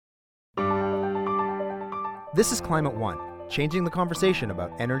This is Climate One, changing the conversation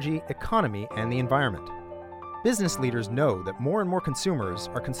about energy, economy, and the environment. Business leaders know that more and more consumers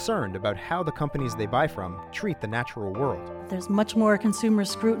are concerned about how the companies they buy from treat the natural world. There's much more consumer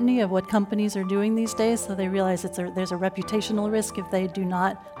scrutiny of what companies are doing these days, so they realize there's a reputational risk if they do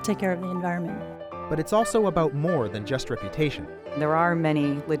not take care of the environment. But it's also about more than just reputation. There are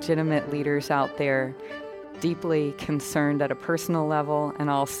many legitimate leaders out there deeply concerned at a personal level and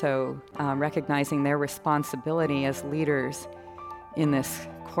also recognizing their responsibility as leaders in this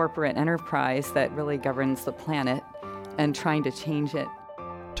corporate enterprise that really governs the planet and trying to change it.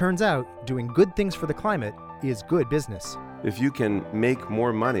 Turns out, doing good things for the climate is good business. If you can make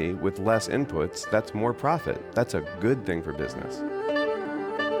more money with less inputs, that's more profit. That's a good thing for business.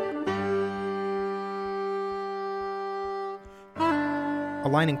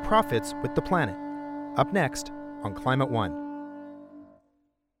 Aligning profits with the planet. Up next on Climate One.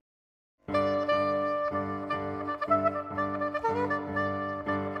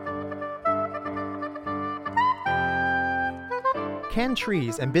 Can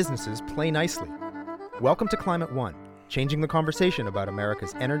trees and businesses play nicely? Welcome to Climate One, changing the conversation about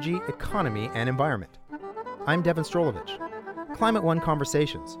America's energy, economy, and environment. I'm Devin Strolovich. Climate One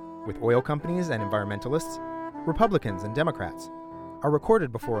conversations with oil companies and environmentalists, Republicans and Democrats, are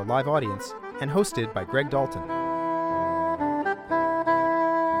recorded before a live audience and hosted by Greg Dalton.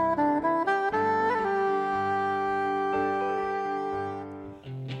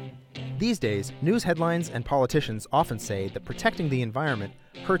 These days, news headlines and politicians often say that protecting the environment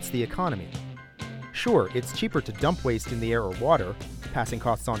hurts the economy. Sure, it's cheaper to dump waste in the air or water, passing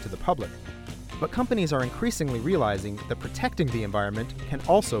costs on to the public. But companies are increasingly realizing that protecting the environment can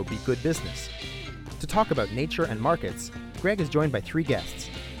also be good business. To talk about nature and markets, Greg is joined by three guests.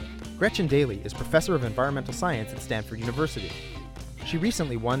 Gretchen Daly is professor of environmental science at Stanford University. She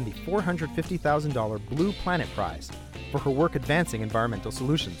recently won the $450,000 Blue Planet Prize for her work advancing environmental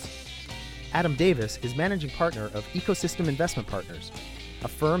solutions. Adam Davis is managing partner of Ecosystem Investment Partners, a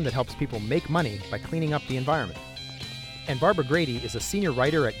firm that helps people make money by cleaning up the environment. And Barbara Grady is a senior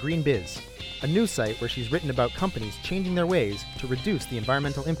writer at GreenBiz, a news site where she's written about companies changing their ways to reduce the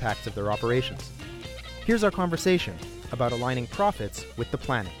environmental impacts of their operations. Here's our conversation about aligning profits with the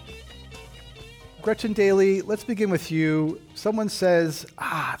planet. Gretchen Daly, let's begin with you. Someone says,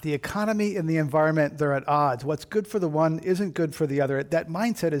 the economy and the environment, they're at odds. What's good for the one isn't good for the other. That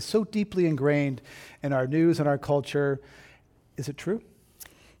mindset is so deeply ingrained in our news and our culture. Is it true?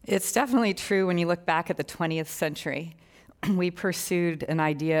 It's definitely true when you look back at the 20th century. We pursued an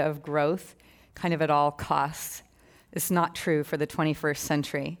idea of growth kind of at all costs. It's not true for the 21st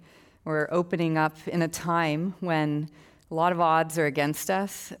century. We're opening up in a time when a lot of odds are against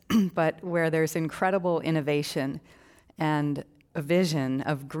us, but where there's incredible innovation and a vision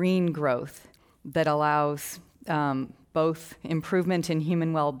of green growth that allows both improvement in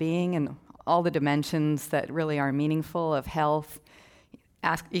human well-being and all the dimensions that really are meaningful of health,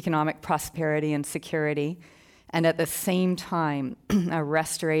 economic prosperity and security, and at the same time, a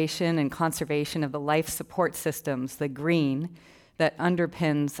restoration and conservation of the life support systems, the green, that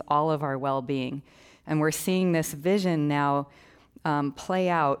underpins all of our well-being. And we're seeing this vision now play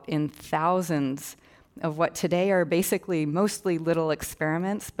out in thousands of what today are basically mostly little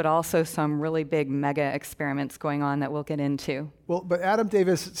experiments, but also some really big mega experiments going on that we'll get into. Well, but Adam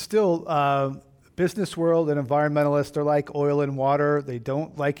Davis, still business world and environmentalists are like oil and water. They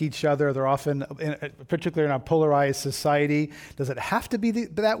don't like each other. They're often, particularly in a polarized society. Does it have to be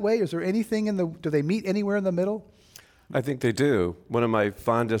that way? Is there anything do they meet anywhere in the middle? I think they do. One of my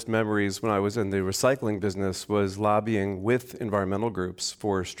fondest memories when I was in the recycling business was lobbying with environmental groups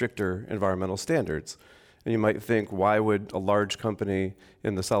for stricter environmental standards. And you might think, why would a large company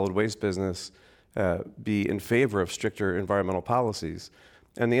in the solid waste business be in favor of stricter environmental policies?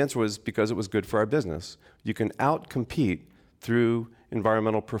 And the answer was because it was good for our business. You can outcompete through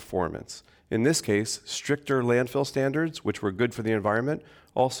environmental performance. In this case, stricter landfill standards, which were good for the environment,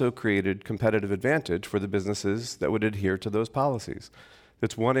 also created competitive advantage for the businesses that would adhere to those policies.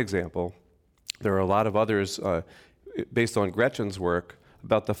 That's one example. There are a lot of others based on Gretchen's work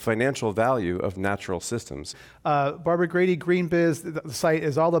about the financial value of natural systems. Barbara Grady, GreenBiz, the site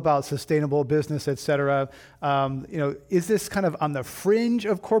is all about sustainable business, et cetera. Is this kind of on the fringe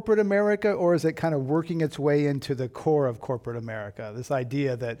of corporate America, or is it kind of working its way into the core of corporate America? This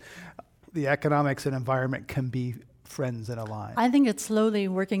idea that the economics and environment can be friends and aligned. I think it's slowly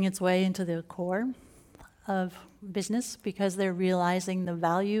working its way into the core of business because they're realizing the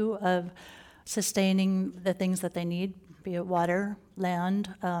value of sustaining the things that they need, be it water,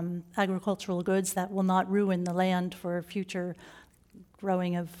 land, agricultural goods that will not ruin the land for future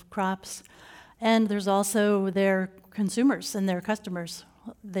growing of crops. And there's also their consumers and their customers.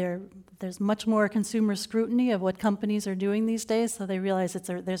 There's much more consumer scrutiny of what companies are doing these days, so they realize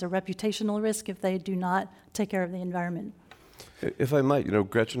there's a reputational risk if they do not take care of the environment. If I might,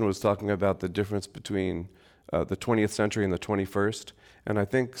 Gretchen was talking about the difference between the 20th century and the 21st, and I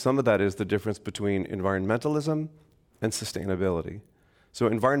think some of that is the difference between environmentalism and sustainability. So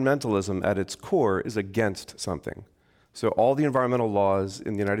environmentalism at its core is against something. So all the environmental laws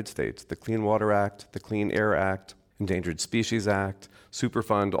in the United States, the Clean Water Act, the Clean Air Act, Endangered Species Act,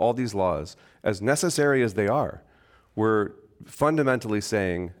 Superfund, all these laws, as necessary as they are, we're fundamentally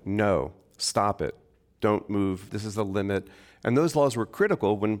saying, no, stop it, don't move, this is the limit. And those laws were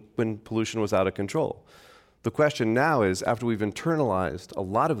critical when pollution was out of control. The question now is, after we've internalized a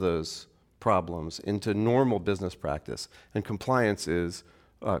lot of those problems into normal business practice, and compliance is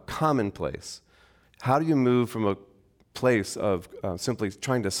commonplace, how do you move from a place of simply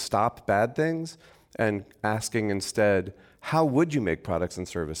trying to stop bad things and asking instead, how would you make products and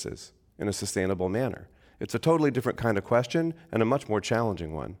services in a sustainable manner? It's a totally different kind of question and a much more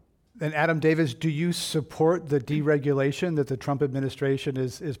challenging one. And Adam Davis, do you support the deregulation that the Trump administration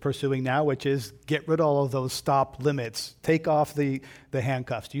is pursuing now, which is get rid of all of those stop limits, take off the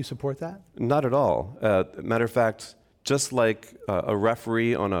handcuffs? Do you support that? Not at all. Matter of fact, just like a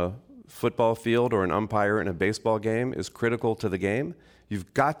referee on a football field or an umpire in a baseball game is critical to the game,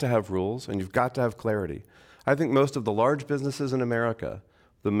 you've got to have rules and you've got to have clarity. I think most of the large businesses in America,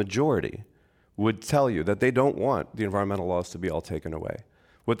 the majority, would tell you that they don't want the environmental laws to be all taken away.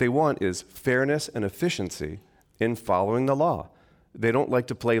 What they want is fairness and efficiency in following the law. They don't like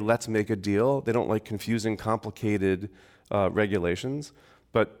to play let's make a deal. They don't like confusing, complicated regulations,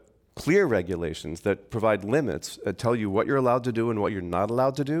 but clear regulations that provide limits, tell you what you're allowed to do and what you're not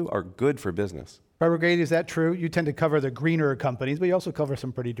allowed to do are good for business. Barbara Grady, is that true? You tend to cover the greener companies, but you also cover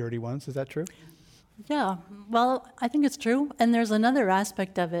some pretty dirty ones. Is that true? Yeah, well, I think it's true. And there's another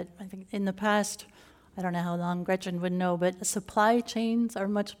aspect of it. I think in the past, I don't know how long Gretchen would know, but supply chains are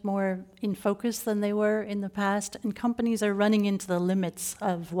much more in focus than they were in the past. And companies are running into the limits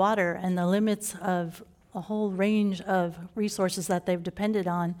of water and the limits of a whole range of resources that they've depended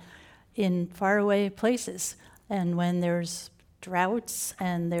on in faraway places. And when there's droughts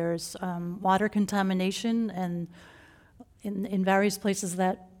and there's water contamination and in various places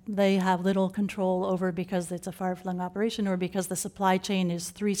that they have little control over because it's a far-flung operation or because the supply chain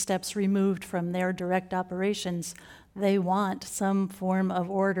is 3 steps removed from their direct operations, they want some form of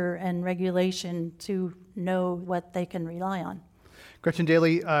order and regulation to know what they can rely on. Gretchen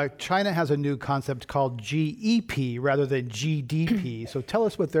Daly, China has a new concept called GEP rather than GDP. So tell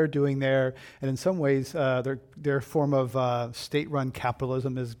us what they're doing there. And in some ways, their form of state-run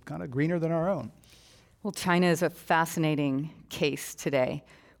capitalism is kind of greener than our own. Well, China is a fascinating case today.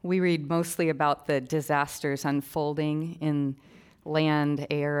 We read mostly about the disasters unfolding in land,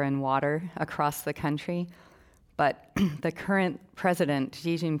 air, and water across the country. But the current president,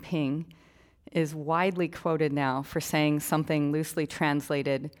 Xi Jinping, is widely quoted now for saying something loosely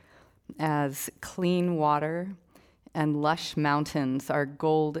translated as clean water and lush mountains are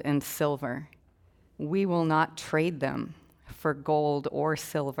gold and silver. We will not trade them for gold or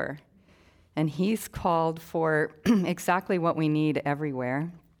silver. And he's called for exactly what we need everywhere,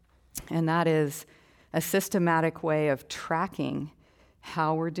 and that is a systematic way of tracking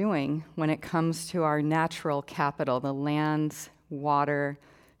how we're doing when it comes to our natural capital, the lands, water,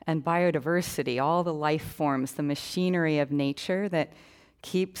 and biodiversity, all the life forms, the machinery of nature that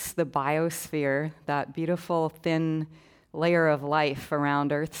keeps the biosphere, that beautiful thin layer of life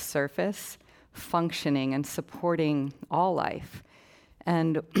around Earth's surface, functioning and supporting all life.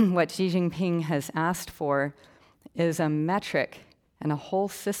 And what Xi Jinping has asked for is a metric and a whole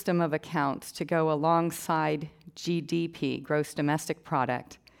system of accounts to go alongside GDP, gross domestic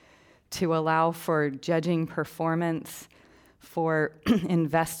product, to allow for judging performance, for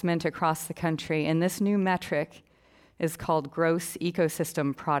investment across the country. And this new metric is called gross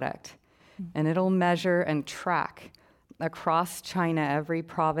ecosystem product. And it'll measure and track across China, every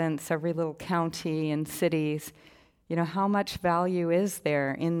province, every little county and cities, how much value is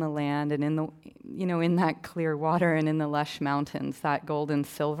there in the land and in the, in that clear water and in the lush mountains, that gold and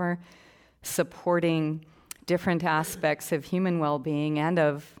silver, supporting different aspects of human well-being and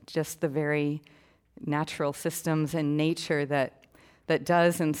of just the very natural systems and nature that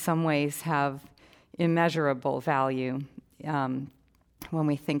does in some ways have immeasurable value when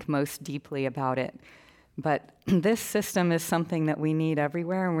we think most deeply about it. But this system is something that we need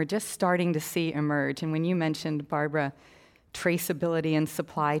everywhere, and we're just starting to see emerge. And when you mentioned, Barbara, traceability in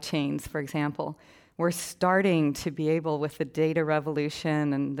supply chains, for example, we're starting to be able, with the data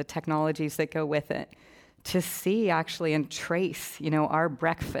revolution and the technologies that go with it, to see actually and trace, our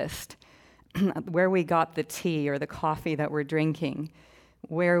breakfast, where we got the tea or the coffee that we're drinking,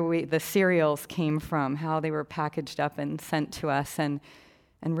 where the cereals came from, how they were packaged up and sent to us, and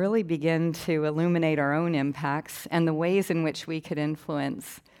really begin to illuminate our own impacts and the ways in which we could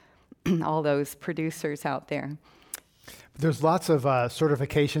influence all those producers out there. There's lots of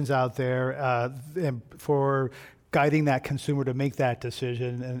certifications out there for guiding that consumer to make that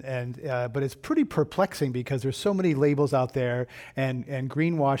decision, but it's pretty perplexing because there's so many labels out there, and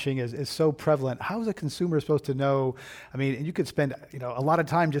greenwashing is so prevalent. How is a consumer supposed to know? I mean, you could spend a lot of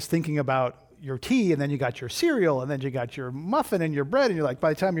time just thinking about your tea, and then you got your cereal, and then you got your muffin and your bread, and you're like,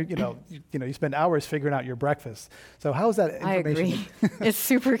 by the time you spend hours figuring out your breakfast. So how is that information? I agree. It's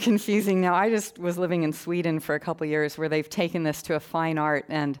super confusing now. I just was living in Sweden for a couple of years where they've taken this to a fine art,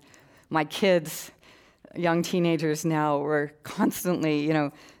 and my kids, young teenagers now, were constantly,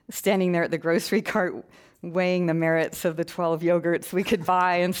 standing there at the grocery cart weighing the merits of the 12 yogurts we could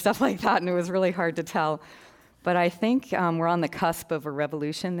buy and stuff like that, and it was really hard to tell. But I think we're on the cusp of a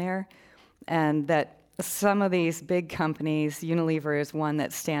revolution there, and that some of these big companies, Unilever is one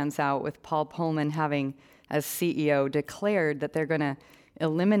that stands out, with Paul Pullman having, as CEO, declared that they're going to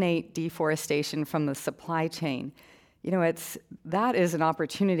eliminate deforestation from the supply chain. That is an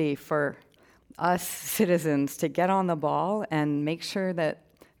opportunity for us citizens to get on the ball and make sure that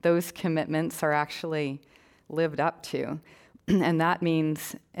those commitments are actually lived up to. And that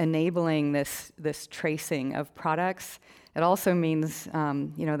means enabling this tracing of products. It also means,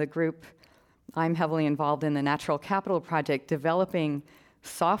 the group I'm heavily involved in, the Natural Capital Project, developing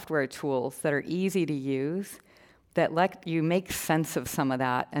software tools that are easy to use, that let you make sense of some of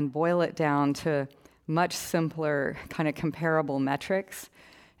that and boil it down to much simpler kind of comparable metrics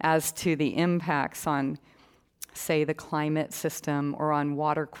as to the impacts on, say, the climate system or on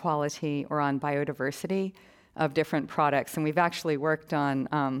water quality or on biodiversity of different products. And we've actually worked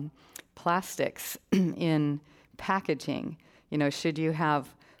on plastics in packaging. Should you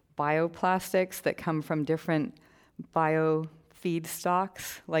have bioplastics that come from different bio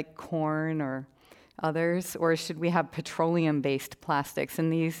feedstocks like corn or others, or should we have petroleum-based plastics?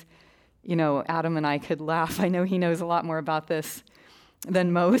 And these, Adam and I could laugh. I know he knows a lot more about this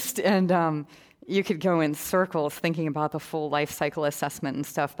than most, and you could go in circles thinking about the full life cycle assessment and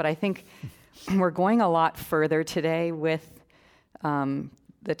stuff, but I think we're going a lot further today with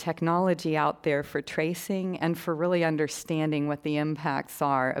the technology out there for tracing and for really understanding what the impacts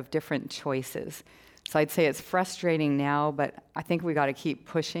are of different choices. So I'd say it's frustrating now, but I think we got to keep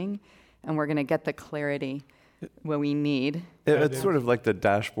pushing, and we're going to get the clarity what we need. It's sort of like the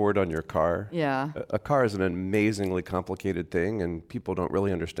dashboard on your car. Yeah. A car is an amazingly complicated thing, and people don't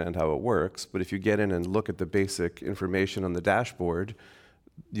really understand how it works. But if you get in and look at the basic information on the dashboard,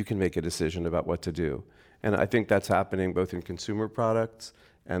 you can make a decision about what to do. And I think that's happening both in consumer products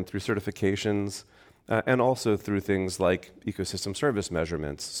and through certifications, and also through things like ecosystem service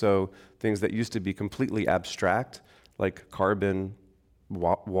measurements. So things that used to be completely abstract, like carbon,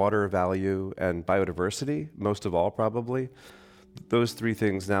 water value, and biodiversity, most of all probably, those three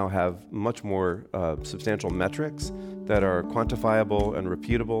things now have much more substantial metrics that are quantifiable and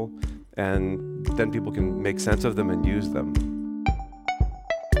repeatable, and then people can make sense of them and use them.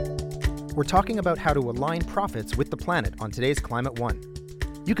 We're talking about how to align profits with the planet on today's Climate One.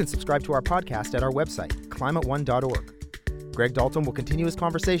 You can subscribe to our podcast at our website, climateone.org. Greg Dalton will continue his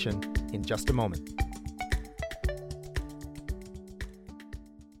conversation in just a moment.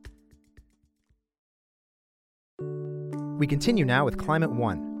 We continue now with Climate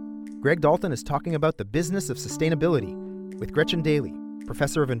One. Greg Dalton is talking about the business of sustainability with Gretchen Daly,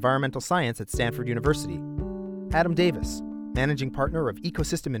 Professor of Environmental Science at Stanford University, Adam Davis, Managing Partner of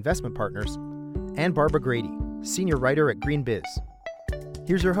Ecosystem Investment Partners, and Barbara Grady, Senior Writer at GreenBiz.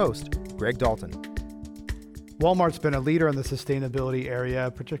 Here's your host, Greg Dalton. Walmart's been a leader in the sustainability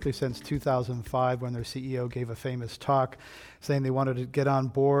area, particularly since 2005 when their CEO gave a famous talk saying they wanted to get on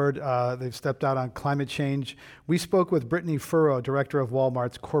board. They've stepped out on climate change. We spoke with Brittany Furrow, Director of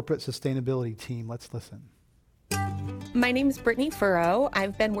Walmart's Corporate Sustainability Team. Let's listen. My name's Brittany Furrow.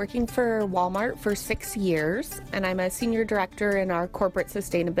 I've been working for Walmart for 6 years, and I'm a Senior Director in our Corporate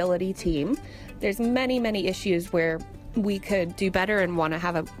Sustainability Team. There's many issues where we could do better and want to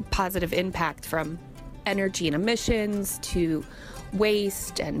have a positive impact, from energy and emissions to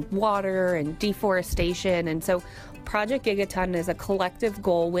waste and water and deforestation. And so Project Gigaton is a collective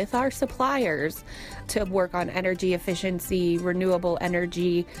goal with our suppliers to work on energy efficiency, renewable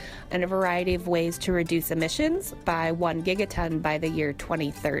energy, and a variety of ways to reduce emissions by 1 gigaton by the year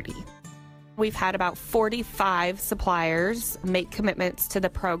 2030. We've had about 45 suppliers make commitments to the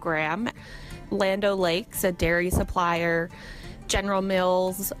program. Land O'Lakes, a dairy supplier, General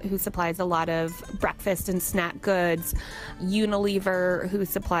Mills, who supplies a lot of breakfast and snack goods, Unilever, who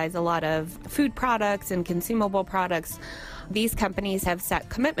supplies a lot of food products and consumable products. These companies have set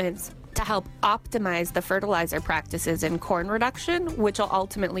commitments to help optimize the fertilizer practices in corn reduction, which will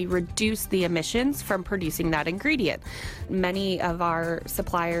ultimately reduce the emissions from producing that ingredient. Many of our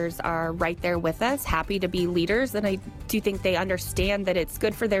suppliers are right there with us, happy to be leaders, and I do think they understand that it's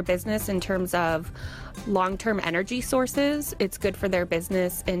good for their business in terms of long-term energy sources. It's good for their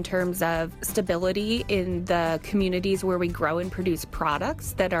business in terms of stability in the communities where we grow and produce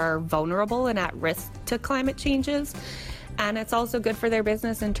products that are vulnerable and at risk to climate changes. And it's also good for their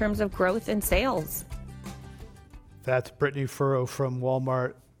business in terms of growth and sales. That's Brittany Furrow from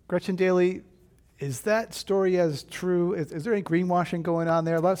Walmart. Gretchen Daly, is that story as true? Is there any greenwashing going on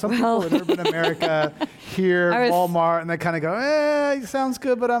there? Some people in urban America hear Walmart and they kind of go, it sounds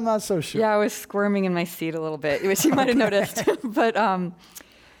good, but I'm not so sure. Yeah, I was squirming in my seat a little bit, which you might have noticed. But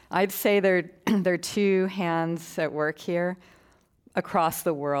I'd say there are two hands at work here across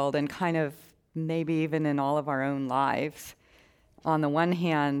the world and kind of maybe even in all of our own lives. On the one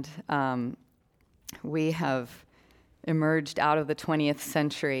hand, we have emerged out of the 20th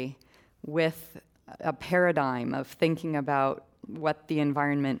century with a paradigm of thinking about what the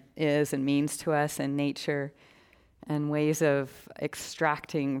environment is and means to us and nature and ways of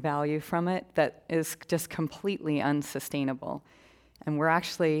extracting value from it that is just completely unsustainable. And we're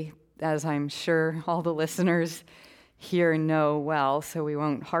actually, as I'm sure all the listeners here know well, so we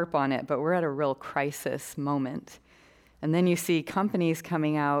won't harp on it, but we're at a real crisis moment. And then you see companies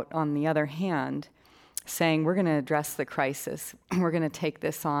coming out, on the other hand, saying, we're going to address the crisis. We're going to take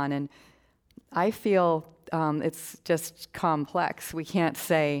this on. And I feel it's just complex. We can't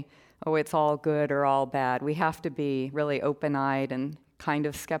say, oh, it's all good or all bad. We have to be really open-eyed and kind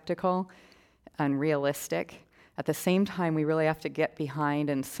of skeptical and realistic. At the same time, we really have to get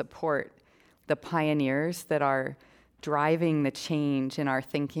behind and support the pioneers that are driving the change in our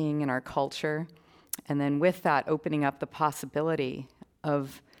thinking and our culture, and then with that, opening up the possibility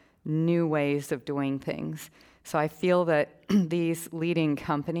of new ways of doing things. So I feel that these leading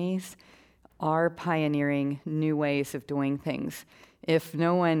companies are pioneering new ways of doing things. If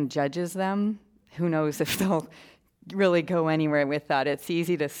no one judges them, who knows if they'll really go anywhere with that. It's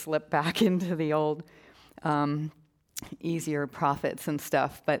easy to slip back into the old easier profits and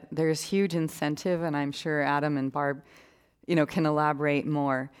stuff, but there's huge incentive, and I'm sure Adam and Barb, can elaborate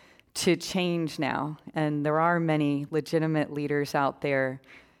more, to change now. And there are many legitimate leaders out there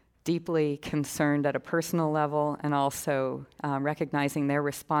deeply concerned at a personal level and also recognizing their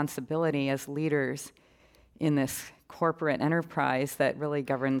responsibility as leaders in this corporate enterprise that really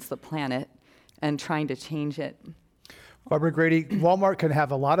governs the planet and trying to change it. Barbara Grady, Walmart can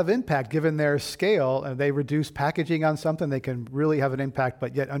have a lot of impact given their scale, and they reduce packaging on something, they can really have an impact,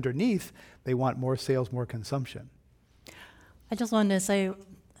 but yet underneath, they want more sales, more consumption. I just wanted to say,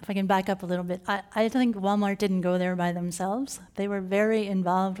 if I can back up a little bit, I think Walmart didn't go there by themselves. They were very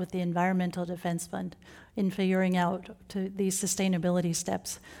involved with the Environmental Defense Fund in figuring out these sustainability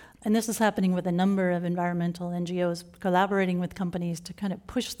steps. And this is happening with a number of environmental NGOs collaborating with companies to kind of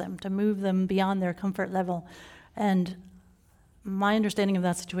push them, to move them beyond their comfort level. And my understanding of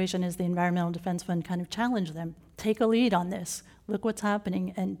that situation is the Environmental Defense Fund kind of challenged them, take a lead on this, look what's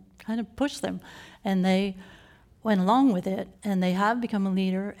happening, and kind of push them. And they went along with it, and they have become a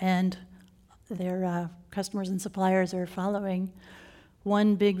leader, and their customers and suppliers are following.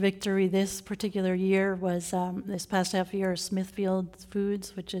 One big victory this particular year was this past half year, Smithfield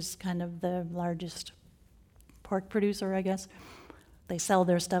Foods, which is kind of the largest pork producer, I guess. They sell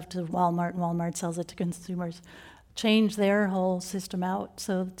their stuff to Walmart, and Walmart sells it to consumers. Change their whole system out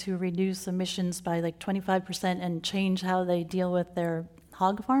so to reduce emissions by like 25% and change how they deal with their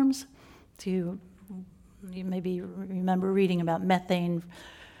hog farms. You maybe remember reading about methane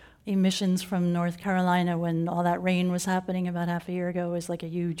emissions from North Carolina when all that rain was happening about half a year ago. It was like a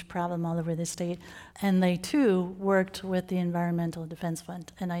huge problem all over the state. And they too worked with the Environmental Defense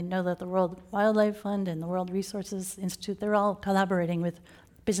Fund. And I know that the World Wildlife Fund and the World Resources Institute, they're all collaborating with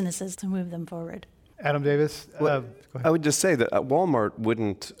businesses to move them forward. Adam Davis, go ahead. I would just say that Walmart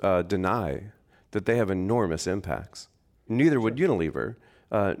wouldn't deny that they have enormous impacts. Neither would Unilever,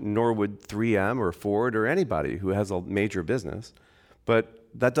 nor would 3M or Ford or anybody who has a major business. But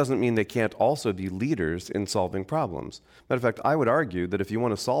that doesn't mean they can't also be leaders in solving problems. Matter of fact, I would argue that if you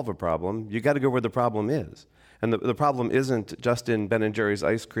want to solve a problem, you got to go where the problem is. And the problem isn't just in Ben & Jerry's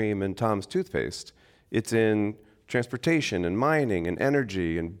ice cream and Tom's toothpaste. It's in transportation and mining and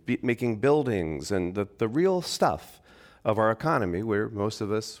energy and making buildings and the real stuff of our economy where most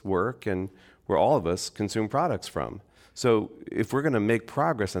of us work and where all of us consume products from. So if we're going to make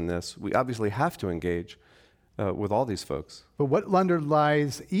progress in this, we obviously have to engage with all these folks. But what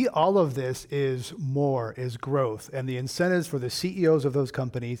underlies all of this is growth. And the incentives for the CEOs of those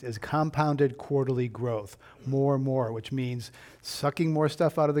companies is compounded quarterly growth, more and more, which means sucking more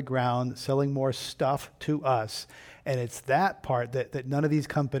stuff out of the ground, selling more stuff to us. And it's that part that none of these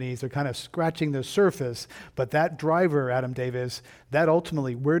companies are kind of scratching the surface. But that driver, Adam Davis, that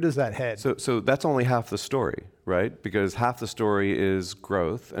ultimately, where does that head? So that's only half the story, right? Because half the story is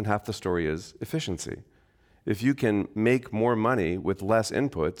growth and half the story is efficiency. If you can make more money with less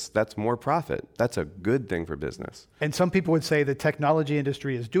inputs, that's more profit. That's a good thing for business. And some people would say the technology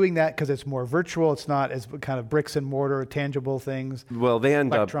industry is doing that because it's more virtual. It's not as kind of bricks and mortar, tangible things. Well, they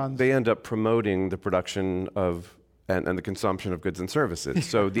end electrons. up promoting the production of and the consumption of goods and services.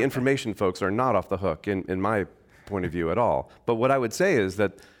 So the information folks are not off the hook in my point of view at all. But what I would say is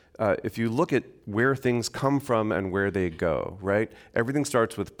that if you look at where things come from and where they go, right? Everything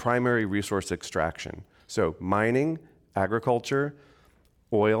starts with primary resource extraction. So mining, agriculture,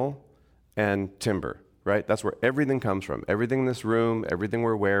 oil, and timber, right? That's where everything comes from. Everything in this room, everything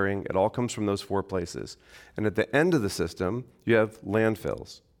we're wearing, it all comes from those four places. And at the end of the system, you have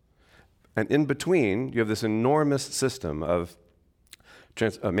landfills. And in between, you have this enormous system of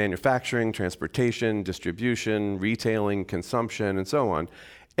manufacturing, transportation, distribution, retailing, consumption, and so on.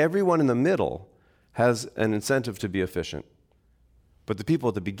 Everyone in the middle has an incentive to be efficient. But the people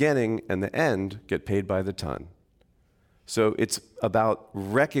at the beginning and the end get paid by the ton. So it's about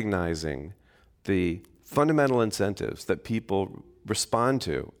recognizing the fundamental incentives that people respond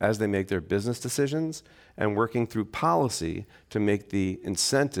to as they make their business decisions and working through policy to make the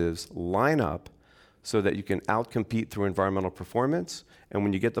incentives line up so that you can outcompete through environmental performance. And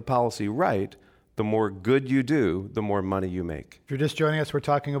when you get the policy right, the more good you do, the more money you make. If you're just joining us, we're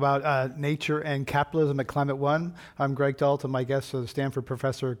talking about nature and capitalism at Climate One. I'm Greg Dalton. My guest is Stanford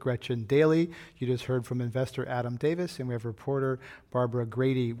professor Gretchen Daily. You just heard from investor Adam Davis, and we have reporter Barbara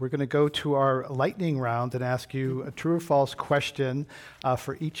Grady. We're going to go to our lightning round and ask you a true or false question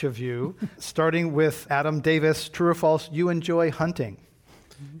for each of you. Starting with Adam Davis, true or false, you enjoy hunting?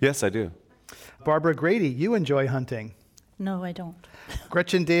 Yes, I do. Barbara Grady, you enjoy hunting? No, I don't.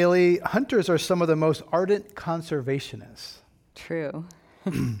 Gretchen Daily, hunters are some of the most ardent conservationists. True.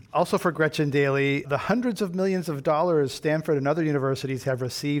 Also for Gretchen Daily, the hundreds of millions of dollars Stanford and other universities have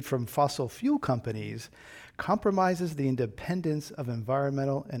received from fossil fuel companies compromises the independence of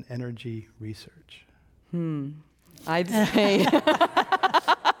environmental and energy research. I'd say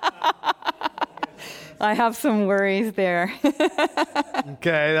I have some worries there.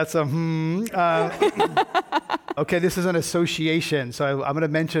 Okay, that's a Okay, this is an association, so I'm going to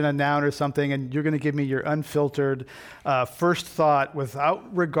mention a noun or something, and you're going to give me your unfiltered first thought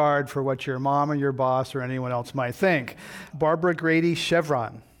without regard for what your mom or your boss or anyone else might think. Barbara Grady,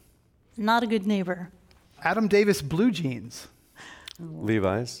 Chevron. Not a good neighbor. Adam Davis, blue jeans.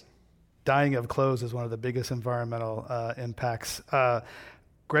 Levi's. Dying of clothes is one of the biggest environmental impacts.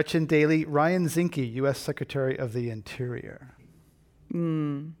 Gretchen Daily, Ryan Zinke, U.S. Secretary of the Interior.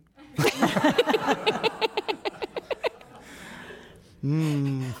 I'm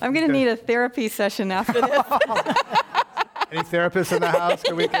going to need a therapy session after this. Any therapists in the house?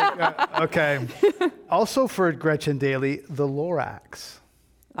 Okay. Also for Gretchen Daily, the Lorax.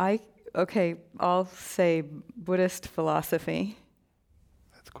 I'll say Buddhist philosophy.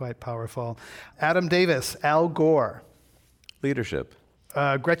 That's quite powerful. Adam Davis, Al Gore. Leadership.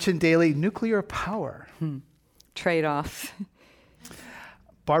 Gretchen Daily, nuclear power. Trade-offs.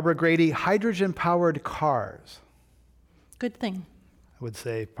 Barbara Grady, hydrogen-powered cars. Good thing. I would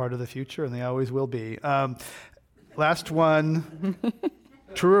say part of the future, and they always will be. Last one,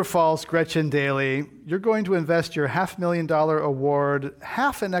 true or false, Gretchen Daily. You're going to invest your $500,000 award,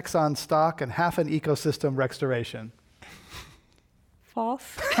 half in Exxon stock and half in ecosystem restoration.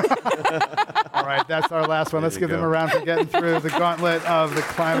 False. All right, that's our last one. Let's give them a round for getting through the gauntlet of the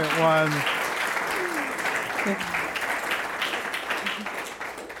Climate One.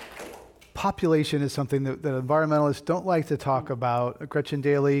 Population is something that environmentalists don't like to talk about. Gretchen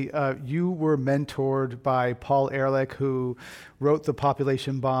Daily, you were mentored by Paul Ehrlich, who wrote The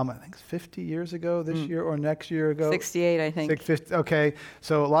Population Bomb, I think 50 years ago this year or next year ago. 68, I think. 50, okay,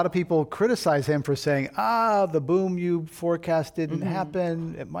 so a lot of people criticize him for saying, the boom you forecast didn't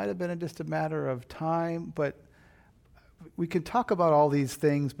happen. It might have been just a matter of time, but we can talk about all these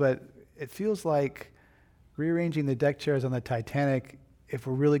things, but it feels like rearranging the deck chairs on the Titanic, if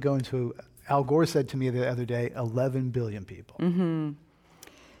we're really going to Al Gore said to me the other day, 11 billion people. Mm-hmm.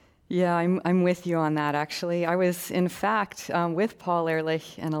 Yeah, I'm with you on that, actually. I was, in fact, with Paul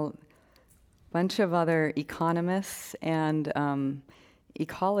Ehrlich and a bunch of other economists and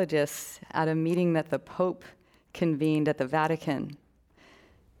ecologists at a meeting that the Pope convened at the Vatican.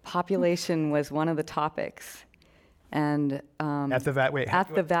 Population was one of the topics. And at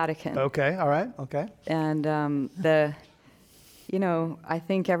the Vatican. Okay, all right, okay. And I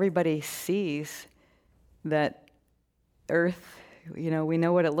think everybody sees that Earth, we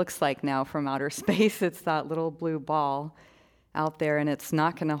know what it looks like now from outer space. It's that little blue ball out there, and it's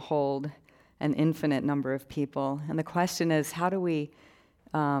not going to hold an infinite number of people. And the question is, how do we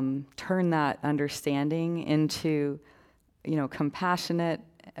turn that understanding into, compassionate,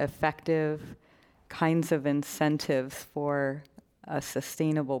 effective kinds of incentives for a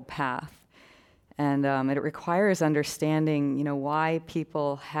sustainable path? And it requires understanding, why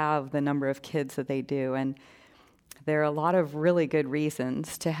people have the number of kids that they do. And there are a lot of really good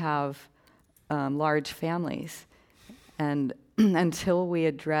reasons to have large families. And until we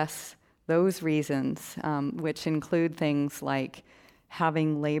address those reasons, which include things like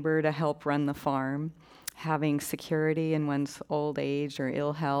having labor to help run the farm, having security in one's old age or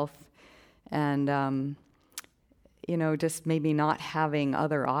ill health, and just maybe not having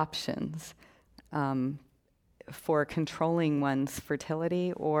other options for controlling one's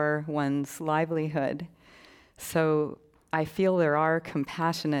fertility or one's livelihood. So I feel there are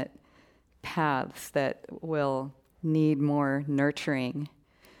compassionate paths that will need more nurturing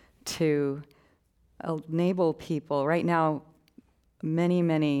to enable people. Right now, many,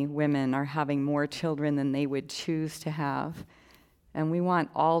 many women are having more children than they would choose to have. And we want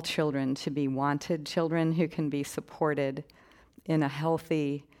all children to be wanted children who can be supported in a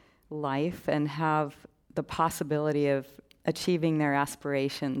healthy life and have the possibility of achieving their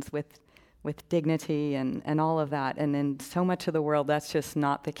aspirations with dignity and all of that. And in so much of the world, that's just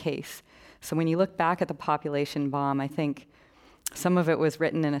not the case. So when you look back at the population bomb, I think some of it was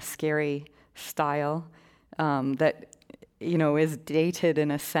written in a scary style that, is dated in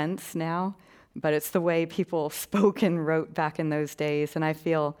a sense now, but it's the way people spoke and wrote back in those days. And I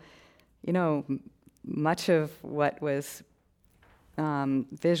feel, much of what was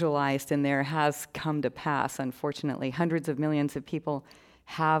visualized in there has come to pass, unfortunately. Hundreds of millions of people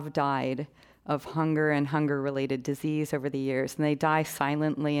have died of hunger and hunger-related disease over the years, and they die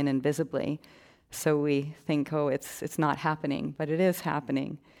silently and invisibly. So we think, it's not happening, but it is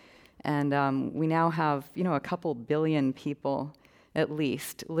happening. And we now have, a couple billion people, at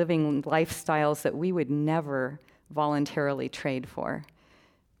least, living lifestyles that we would never voluntarily trade for.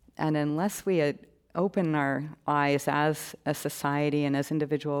 And unless we open our eyes as a society and as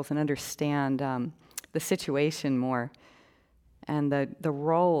individuals and understand the situation more, and the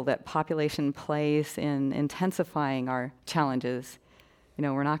role that population plays in intensifying our challenges,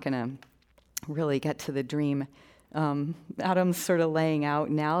 we're not going to really get to the dream. Adam's sort of laying out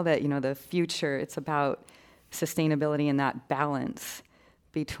now that, the future, it's about sustainability and that balance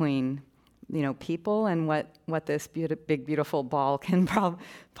between, people and what this big, beautiful ball can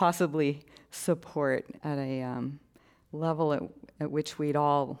possibly support at a level at which we'd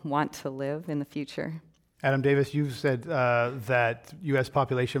all want to live in the future. Adam Davis, you've said that U.S.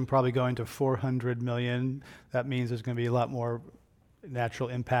 population probably going to 400 million. That means there's going to be a lot more natural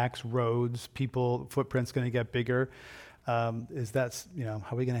impacts, roads, people, footprint's going to get bigger. How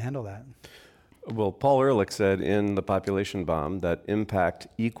are we going to handle that? Well, Paul Ehrlich said in The Population Bomb that impact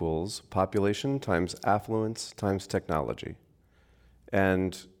equals population times affluence times technology.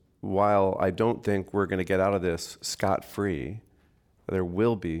 And while I don't think we're going to get out of this scot-free, there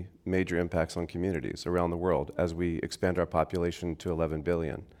will be major impacts on communities around the world as we expand our population to 11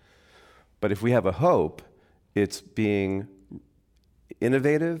 billion. But if we have a hope, it's being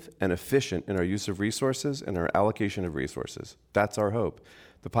innovative and efficient in our use of resources and our allocation of resources. That's our hope.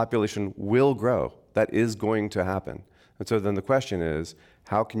 The population will grow. That is going to happen. And so then the question is,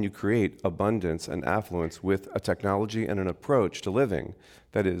 how can you create abundance and affluence with a technology and an approach to living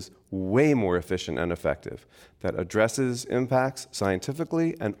that is way more efficient and effective, that addresses impacts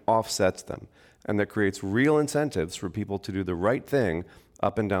scientifically and offsets them, and that creates real incentives for people to do the right thing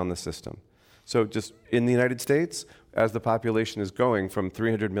up and down the system? So just in the United States, as the population is going from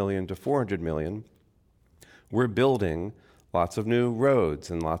 300 million to 400 million, we're building lots of new roads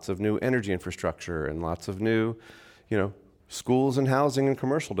and lots of new energy infrastructure and lots of new, schools and housing and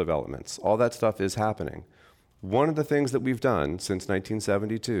commercial developments. All that stuff is happening. One of the things that we've done since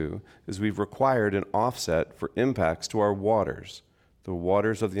 1972 is we've required an offset for impacts to our waters, the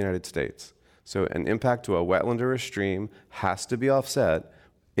waters of the United States. So an impact to a wetland or a stream has to be offset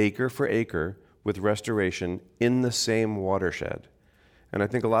acre for acre with restoration in the same watershed. And I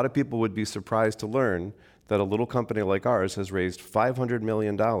think a lot of people would be surprised to learn that a little company like ours has raised $500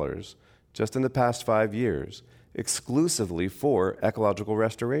 million just in the past 5 years exclusively for ecological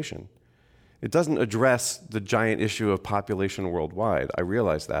restoration. It doesn't address the giant issue of population worldwide, I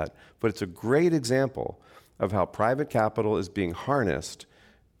realize that, but it's a great example of how private capital is being harnessed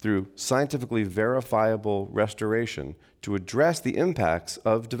through scientifically verifiable restoration to address the impacts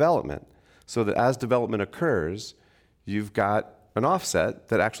of development, so that as development occurs, you've got an offset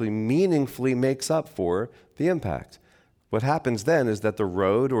that actually meaningfully makes up for the impact. What happens then is that the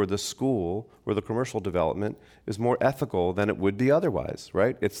road or the school or the commercial development is more ethical than it would be otherwise,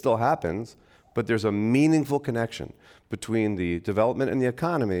 right? It still happens, but there's a meaningful connection between the development and the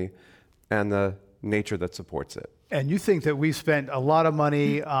economy and the nature that supports it. And you think that we spent a lot of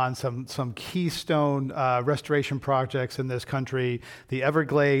money on some keystone restoration projects in this country, the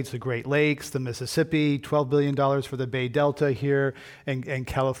Everglades, the Great Lakes, the Mississippi, $12 billion for the Bay Delta here in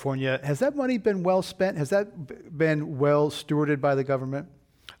California. Has that money been well spent? Has that been well stewarded by the government?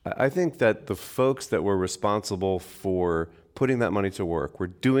 I think that the folks that were responsible for putting that money to work were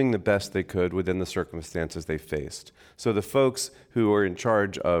doing the best they could within the circumstances they faced. So the folks who were in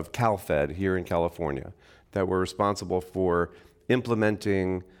charge of CalFed here in California, that were responsible for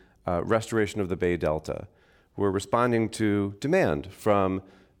implementing restoration of the Bay Delta, were responding to demand from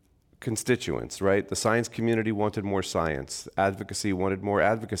constituents, right? The science community wanted more science, advocacy wanted more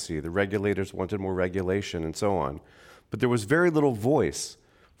advocacy, the regulators wanted more regulation, and so on. But there was very little voice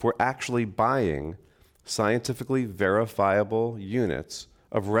for actually buying scientifically verifiable units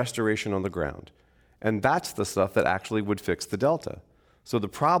of restoration on the ground. And that's the stuff that actually would fix the Delta. So the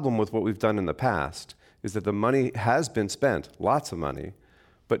problem with what we've done in the past is that the money has been spent, lots of money,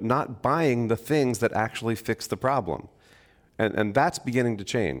 but not buying the things that actually fix the problem. And that's beginning to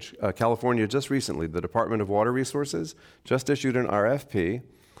change. California just recently, the Department of Water Resources just issued an RFP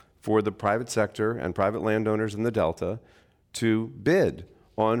for the private sector and private landowners in the Delta to bid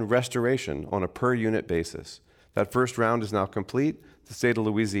on restoration on a per unit basis. That first round is now complete. The state of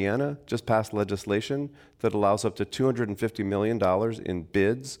Louisiana just passed legislation that allows up to $250 million in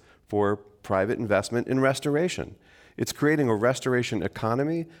bids for private investment in restoration. It's creating a restoration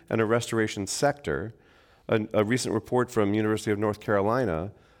economy and a restoration sector. A recent report from University of North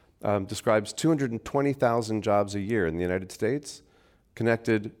Carolina describes 220,000 jobs a year in the United States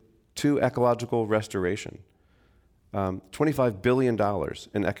connected to ecological restoration. $25 billion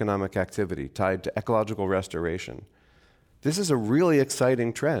in economic activity tied to ecological restoration. This is a really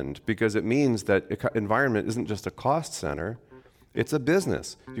exciting trend because it means that environment isn't just a cost center, it's a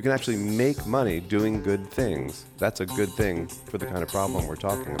business. You can actually make money doing good things. That's a good thing for the kind of problem we're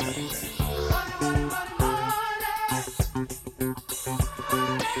talking about.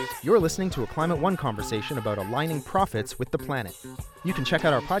 You're listening to a Climate One conversation about aligning profits with the planet. You can check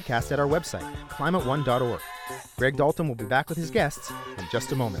out our podcast at our website, climateone.org. Greg Dalton will be back with his guests in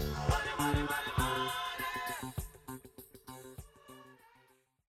just a moment.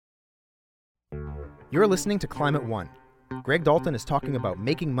 You're listening to Climate One. Greg Dalton is talking about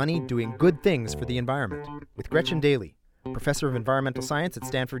making money doing good things for the environment with Gretchen Daly, professor of environmental science at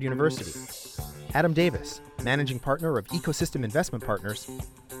Stanford University, Adam Davis, managing partner of Ecosystem Investment Partners,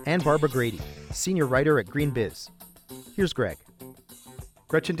 and Barbara Grady, senior writer at GreenBiz. Here's Greg.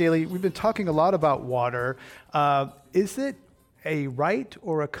 Gretchen Daly, we've been talking a lot about water. Is it a right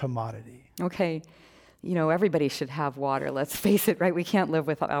or a commodity? Okay, everybody should have water. Let's face it, right? We can't live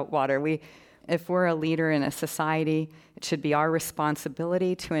without water. If we're a leader in a society, it should be our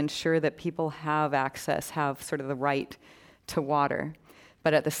responsibility to ensure that people have access, have sort of the right to water.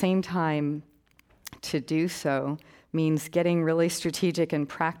 But at the same time, to do so means getting really strategic and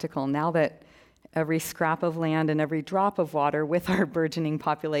practical now that every scrap of land and every drop of water with our burgeoning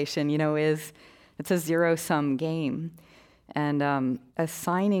population, it's a zero-sum game. And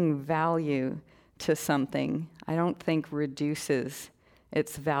assigning value to something, I don't think reduces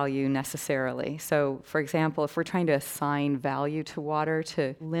its value necessarily. So, for example, if we're trying to assign value to water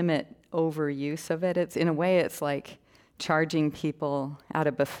to limit overuse of it, it's like charging people at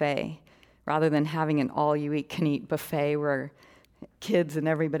a buffet rather than having an all-you-can-eat buffet where kids and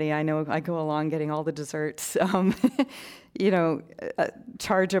everybody I know, I go along getting all the desserts,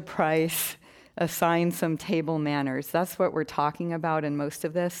 charge a price, assign some table manners. That's what we're talking about in most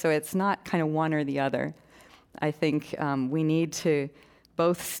of this. So it's not kind of one or the other. I think we need to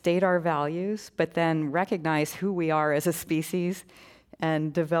both state our values, but then recognize who we are as a species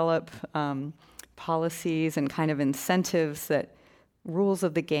and develop policies and kind of incentives, that rules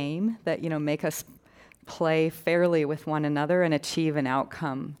of the game that make us play fairly with one another and achieve an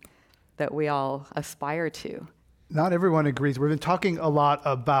outcome that we all aspire to. Not everyone agrees. We've been talking a lot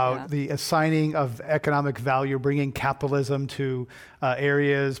about the assigning of economic value, bringing capitalism to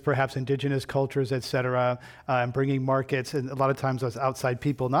areas, perhaps indigenous cultures, et cetera, and bringing markets, and a lot of times those outside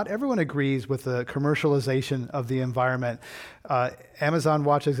people. Not everyone agrees with the commercialization of the environment. Amazon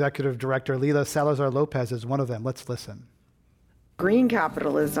Watch Executive Director Lila Salazar-Lopez is one of them. Let's listen. Green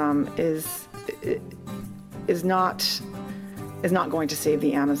capitalism is not going to save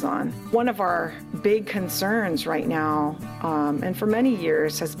the Amazon. One of our big concerns right now, and for many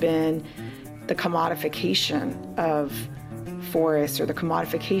years, has been the commodification of forests, or the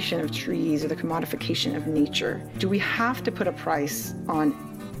commodification of trees, or the commodification of nature. Do we have to put a price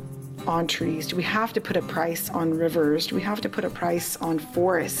on trees? Do we have to put a price on rivers? Do we have to put a price on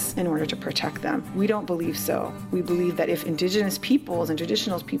forests in order to protect them? We don't believe so. We believe that if indigenous peoples and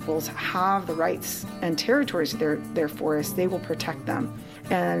traditional peoples have the rights and territories of their forests, they will protect them.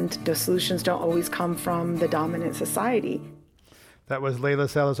 And the solutions don't always come from the dominant society. That was Lila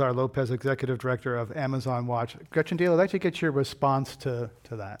Salazar-Lopez, Executive Director of Amazon Watch. Gretchen Dale, I'd like to get your response to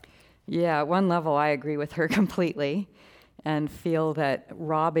that. Yeah, at one level, I agree with her completely, and feel that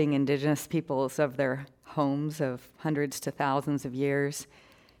robbing indigenous peoples of their homes of hundreds to thousands of years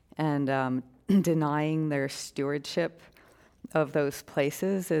and denying their stewardship of those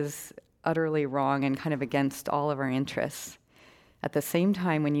places is utterly wrong and kind of against all of our interests. At the same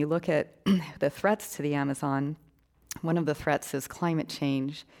time, when you look at the threats to the Amazon, one of the threats is climate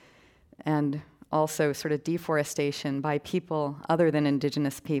change and also sort of deforestation by people other than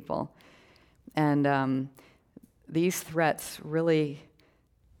indigenous people. And these threats really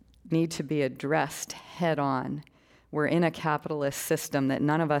need to be addressed head on. We're in a capitalist system that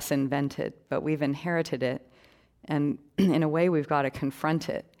none of us invented, but we've inherited it. And in a way, we've got to confront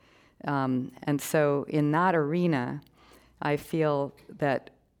it. And so in that arena, I feel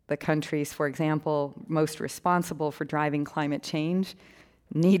that the countries, for example, most responsible for driving climate change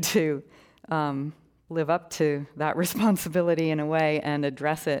need to live up to that responsibility in a way and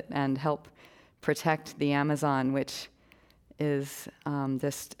address it and help protect the Amazon, which is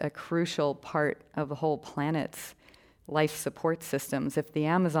just a crucial part of the whole planet's life support systems. If the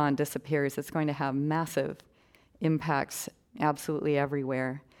Amazon disappears, it's going to have massive impacts absolutely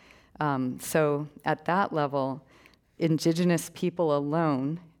everywhere. So at that level, indigenous people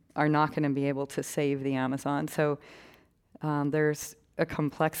alone are not going to be able to save the Amazon. So there's a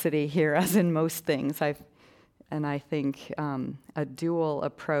complexity here, as in most things. I think a dual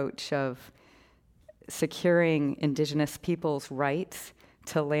approach of securing indigenous people's rights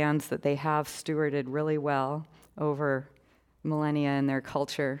to lands that they have stewarded really well over millennia in their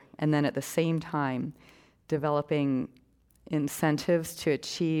culture, and then at the same time developing incentives to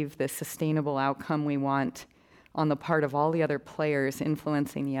achieve the sustainable outcome we want on the part of all the other players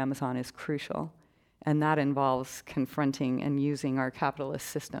influencing the Amazon is crucial. And that involves confronting and using our capitalist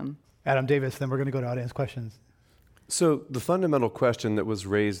system. Adam Davis, then we're going to go to audience questions. So the fundamental question that was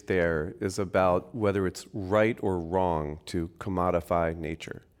raised there is about whether it's right or wrong to commodify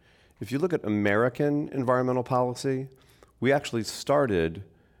nature. If you look at American environmental policy, we actually started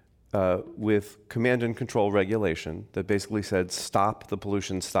with command and control regulation that basically said stop the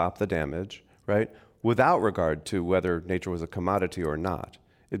pollution, stop the damage, right? Without regard to whether nature was a commodity or not.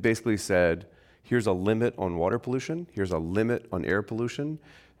 It basically said, here's a limit on water pollution, here's a limit on air pollution,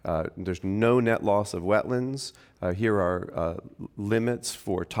 there's no net loss of wetlands, here are limits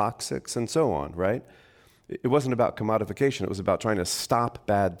for toxics and so on, right? It wasn't about commodification, it was about trying to stop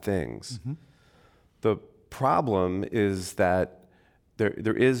bad things. Mm-hmm. The problem is that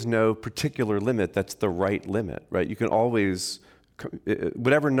there is no particular limit that's the right limit, right? You can always,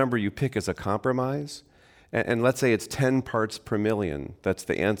 whatever number you pick is a compromise, and let's say it's 10 parts per million, that's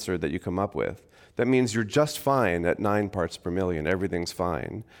the answer that you come up with. That means you're just fine at 9 parts per million, everything's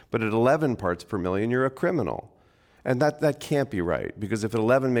fine. But at 11 parts per million, you're a criminal. And that can't be right, because if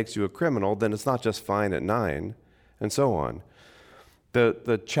 11 makes you a criminal, then it's not just fine at 9, and so on.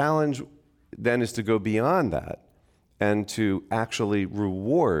 The challenge then is to go beyond that and to actually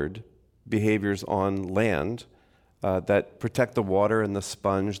reward behaviors on land that protect the water and the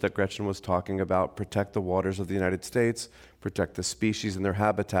sponge that Gretchen was talking about, protect the waters of the United States, protect the species and their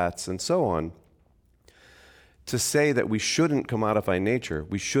habitats, and so on. To say that we shouldn't commodify nature,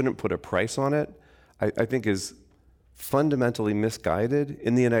 we shouldn't put a price on it, I think is fundamentally misguided,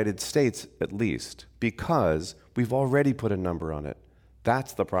 in the United States at least, because we've already put a number on it.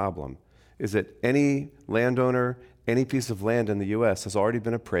 That's the problem, is that any landowner, any piece of land in the US has already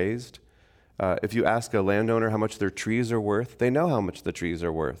been appraised. If you ask a landowner how much their trees are worth, they know how much the trees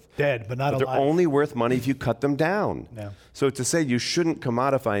are worth. Dead, but not But alive. they're only worth money if you cut them down. Yeah. So to say you shouldn't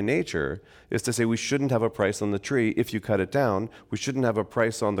commodify nature is to say we shouldn't have a price on the tree if you cut it down, we shouldn't have a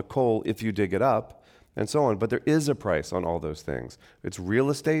price on the coal if you dig it up, and so on. But there is a price on all those things. It's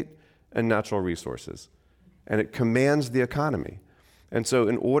real estate and natural resources, and it commands the economy. And so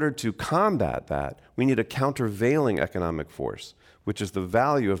in order to combat that, we need a countervailing economic force, which is the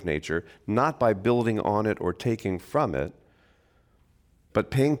value of nature, not by building on it or taking from it,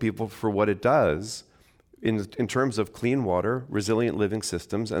 but paying people for what it does in terms of clean water, resilient living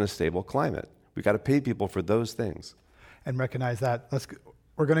systems, and a stable climate. We've got to pay people for those things. And recognize that.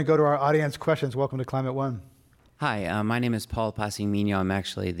 We're going to go to our audience questions. Welcome to Climate One. Hi, my name is Paul Passimino. I'm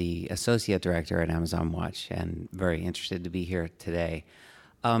actually the Associate Director at Amazon Watch and very interested to be here today.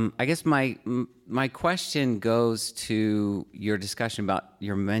 I guess my question goes to your discussion about,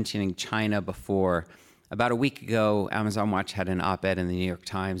 you're mentioning China before. About a week ago, Amazon Watch had an op-ed in the New York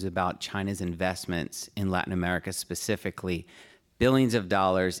Times about China's investments in Latin America, specifically billions of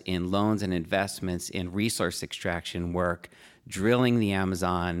dollars in loans and investments in resource extraction work, drilling the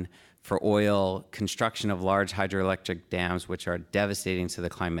Amazon for oil, construction of large hydroelectric dams, which are devastating to the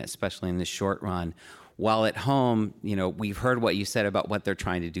climate, especially in the short run. While at home, we've heard what you said about what they're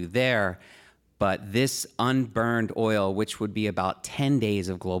trying to do there, but this unburned oil, which would be about 10 days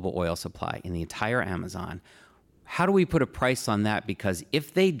of global oil supply in the entire Amazon, how do we put a price on that? Because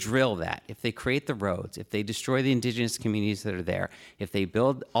if they drill that, if they create the roads, if they destroy the indigenous communities that are there, if they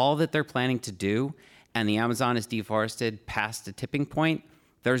build all that they're planning to do, and the Amazon is deforested past a tipping point,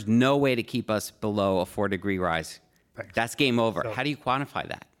 there's no way to keep us below a 4-degree rise. Thanks. That's game over. So, how do you quantify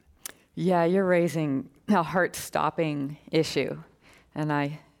that? Yeah, you're raising a heart-stopping issue, and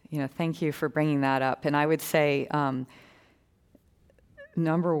I thank you for bringing that up. And I would say,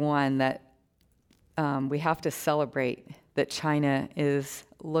 number one, that we have to celebrate that China is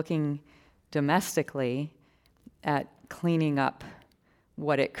looking domestically at cleaning up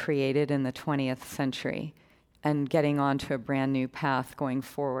what it created in the 20th century and getting onto a brand new path going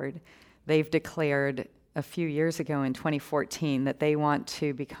forward. They've declared a few years ago in 2014 that they want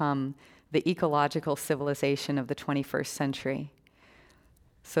to become the ecological civilization of the 21st century.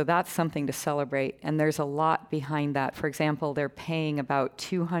 So that's something to celebrate, and there's a lot behind that. For example, they're paying about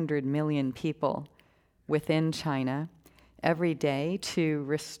 200 million people within China every day to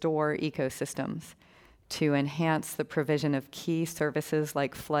restore ecosystems, to enhance the provision of key services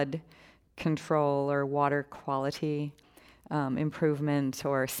like flood control or water quality improvement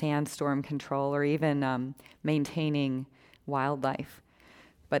or sandstorm control, or even maintaining wildlife.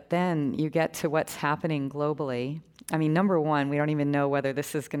 But then you get to what's happening globally. I mean, number one, we don't even know whether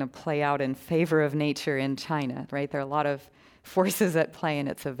this is going to play out in favor of nature in China, right? There are a lot of forces at play, and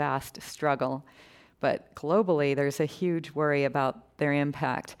it's a vast struggle. But globally, there's a huge worry about their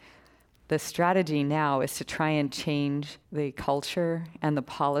impact. The strategy now is to try and change the culture and the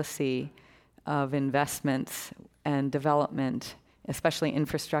policy of investments and development, especially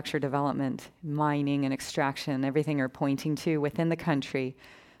infrastructure development, mining and extraction, everything are pointing to within the country.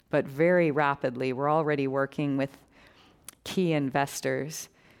 But very rapidly, we're already working with key investors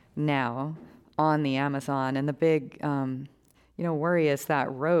now on the Amazon. And the big worry is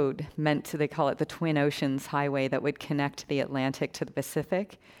that road they call it the Twin Oceans Highway, that would connect the Atlantic to the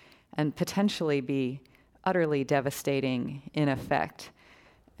Pacific and potentially be utterly devastating in effect.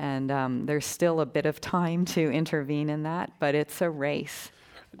 And there's still a bit of time to intervene in that, but it's a race.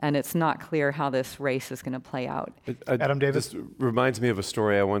 And it's not clear how this race is going to play out. Adam Davis? This reminds me of a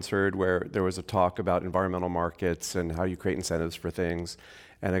story I once heard where there was a talk about environmental markets and how you create incentives for things.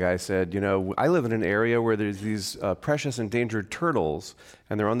 And a guy said, I live in an area where there's these precious endangered turtles,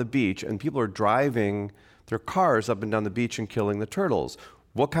 and they're on the beach, and people are driving their cars up and down the beach and killing the turtles.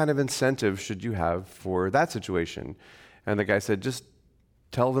 What kind of incentive should you have for that situation? And the guy said, just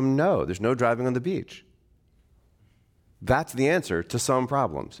tell them no, there's no driving on the beach. That's the answer to some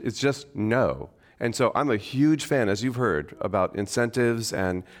problems. It's just no. And so I'm a huge fan, as you've heard, about incentives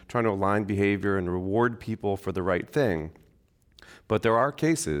and trying to align behavior and reward people for the right thing. But there are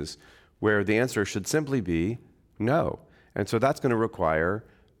cases where the answer should simply be no. And so that's going to require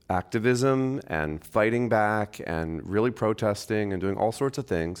activism and fighting back and really protesting and doing all sorts of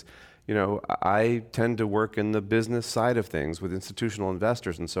things. I tend to work in the business side of things with institutional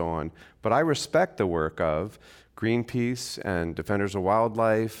investors and so on, but I respect the work of Greenpeace and Defenders of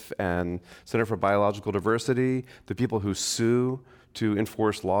Wildlife and Center for Biological Diversity, the people who sue to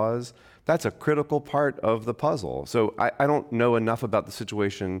enforce laws. That's a critical part of the puzzle. So I don't know enough about the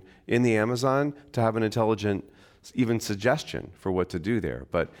situation in the Amazon to have an intelligent even suggestion for what to do there.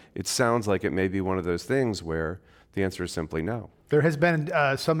 But it sounds like it may be one of those things where the answer is simply no. There has been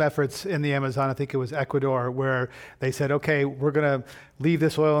some efforts in the Amazon, I think it was Ecuador, where they said, okay, we're going to leave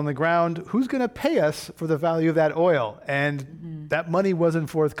this oil on the ground. Who's going to pay us for the value of that oil? And that money wasn't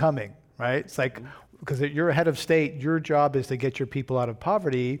forthcoming, right? It's like, because you're a head of state, your job is to get your people out of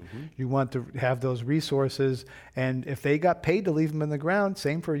poverty. You want to have those resources. And if they got paid to leave them in the ground,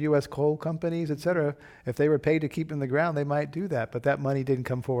 same for U.S. coal companies, et cetera, if they were paid to keep them in the ground, they might do that. But that money didn't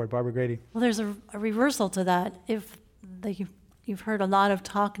come forward. Barbara Grady. Well, there's a reversal to that. You've heard a lot of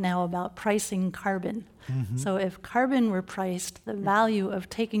talk now about pricing carbon. So if carbon were priced, the value of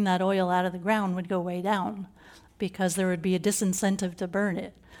taking that oil out of the ground would go way down because there would be a disincentive to burn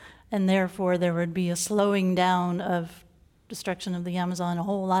it. And therefore, there would be a slowing down of destruction of the Amazon, a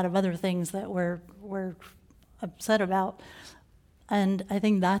whole lot of other things that we're upset about. And I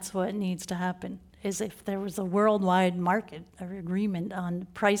think that's what needs to happen, is if there was a worldwide market or agreement on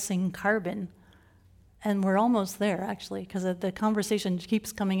pricing carbon, and we're almost there, actually, because the conversation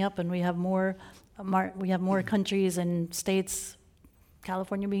keeps coming up, and we have more countries and states,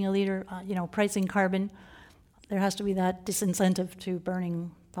 California being a leader, pricing carbon. There has to be that disincentive to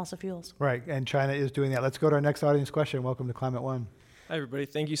burning fossil fuels. Right, and China is doing that. Let's go to our next audience question. Welcome to Climate One. Hi, everybody.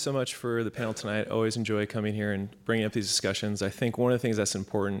 Thank you so much for the panel tonight. Always enjoy coming here and bringing up these discussions. I think one of the things that's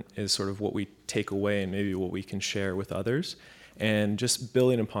important is sort of what we take away and maybe what we can share with others. And just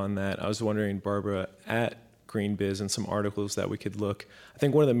building upon that, I was wondering, Barbara, at GreenBiz and some articles that we could look, I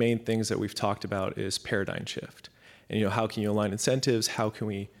think one of the main things that we've talked about is paradigm shift. And how can you align incentives? How can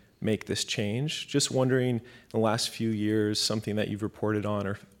we make this change? Just wondering, in the last few years, something that you've reported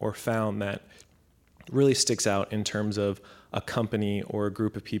on or found that really sticks out in terms of a company or a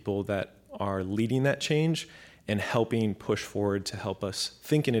group of people that are leading that change and helping push forward to help us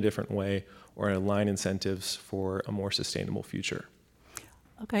think in a different way or align incentives for a more sustainable future.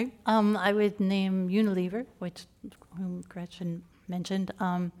 Okay, I would name Unilever, whom Gretchen mentioned.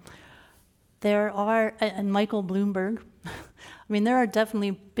 There are, and Michael Bloomberg, there are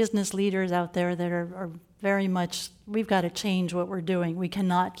definitely business leaders out there that are very much, we've got to change what we're doing. We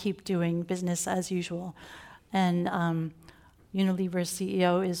cannot keep doing business as usual. And Unilever's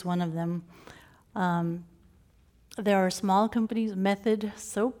CEO is one of them. There are small companies, Method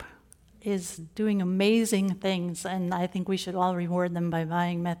Soap is doing amazing things, and I think we should all reward them by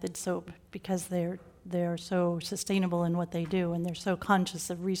buying Method Soap because they're so sustainable in what they do, and they're so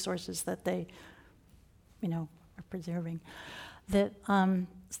conscious of resources that they, are preserving. That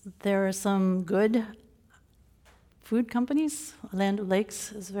there are some good food companies. Land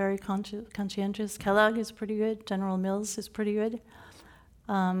O'Lakes is very conscientious. Kellogg is pretty good. General Mills is pretty good.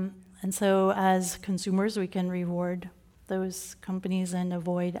 And so as consumers, we can reward those companies and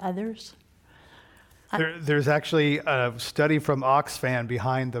avoid others. There's actually a study from Oxfam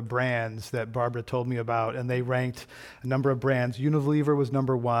behind the brands that Barbara told me about, and they ranked a number of brands. Unilever was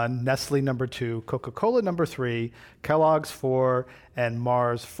number 1, Nestle number 2, Coca-Cola number 3, Kellogg's 4, and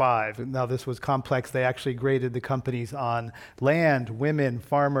Mars 5. Now, this was complex. They actually graded the companies on land, women,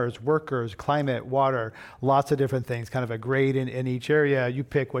 farmers, workers, climate, water, lots of different things, kind of a grade in each area. You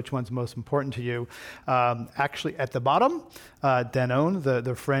pick which one's most important to you. Actually, at the bottom, Danone,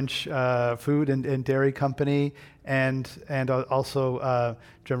 the French food and dairy company, and also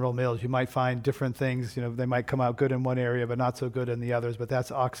General Mills. You might find different things. They might come out good in one area, but not so good in the others. But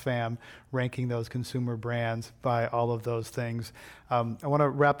that's Oxfam ranking those consumer brands by all of those things. I want to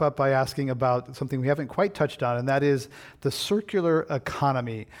wrap up by asking about something we haven't quite touched on, and that is the circular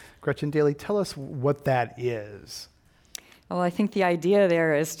economy. Gretchen Daly, tell us what that is. Well, I think the idea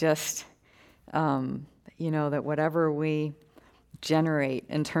there is just, that whatever we generate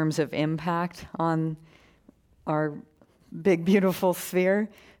in terms of impact on our big, beautiful sphere,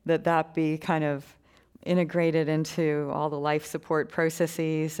 that be kind of integrated into all the life support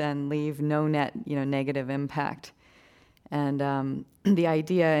processes and leave no net, negative impact. And the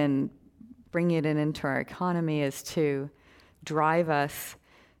idea in bringing it into our economy is to drive us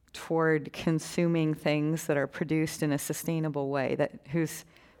toward consuming things that are produced in a sustainable way, whose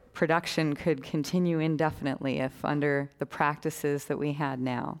production could continue indefinitely if under the practices that we had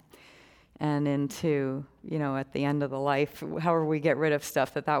now. And into, at the end of the life, however we get rid of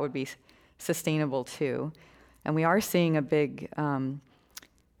stuff, that would be sustainable too. And we are seeing a big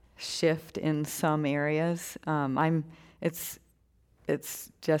shift in some areas. It's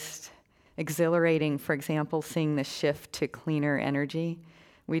just exhilarating, for example, seeing the shift to cleaner energy.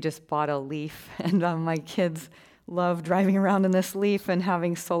 We just bought a Leaf, and my kids love driving around in this Leaf and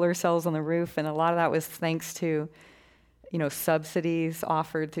having solar cells on the roof, and a lot of that was thanks to subsidies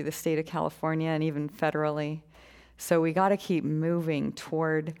offered through the state of California and even federally. So we got to keep moving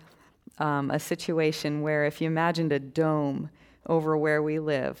toward a situation where if you imagined a dome over where we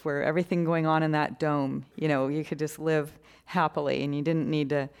live, where everything going on in that dome, you could just live happily and you didn't need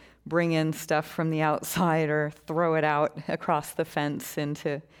to bring in stuff from the outside or throw it out across the fence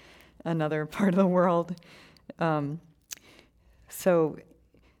into another part of the world. So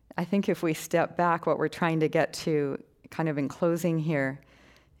I think if we step back, what we're trying to get to kind of in closing here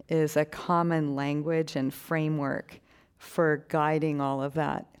is a common language and framework for guiding all of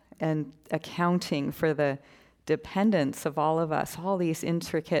that and accounting for the dependence of all of us, all these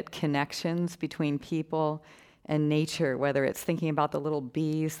intricate connections between people and nature, whether it's thinking about the little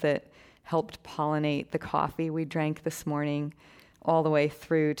bees that helped pollinate the coffee we drank this morning, all the way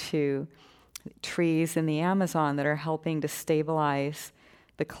through to trees in the Amazon that are helping to stabilize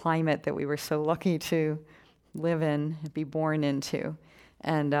the climate that we were so lucky to live in, be born into.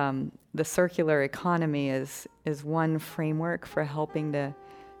 And the circular economy is one framework for helping to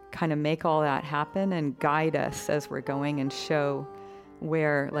kind of make all that happen and guide us as we're going and show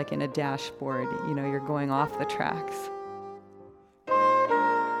where, like in a dashboard, you're going off the tracks.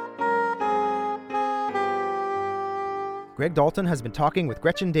 Greg Dalton has been talking with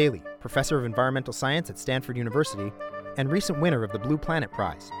Gretchen Daly, professor of environmental science at Stanford University and recent winner of the Blue Planet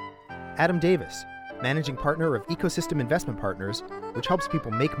Prize, Adam Davis, managing partner of Ecosystem Investment Partners, which helps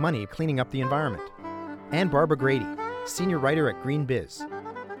people make money cleaning up the environment, and Barbara Grady, senior writer at Green Biz.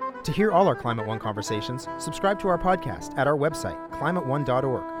 To hear all our Climate One conversations, subscribe to our podcast at our website,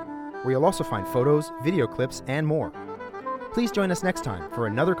 climateone.org, where you'll also find photos, video clips, and more. Please join us next time for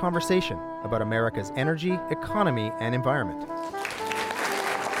another conversation about America's energy, economy, and environment.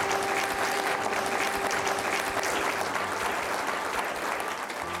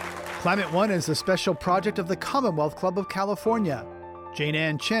 Climate One is a special project of the Commonwealth Club of California. Jane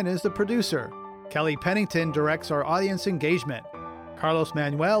Ann Chen is the producer. Kelly Pennington directs our audience engagement. Carlos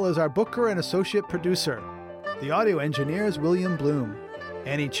Manuel is our booker and associate producer. The audio engineer is William Bloom.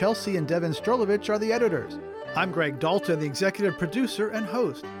 Annie Chelsea and Devin Strolovich are the editors. I'm Greg Dalton, the executive producer and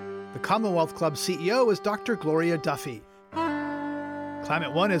host. The Commonwealth Club CEO is Dr. Gloria Duffy.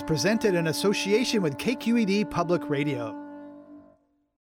 Climate One is presented in association with KQED Public Radio.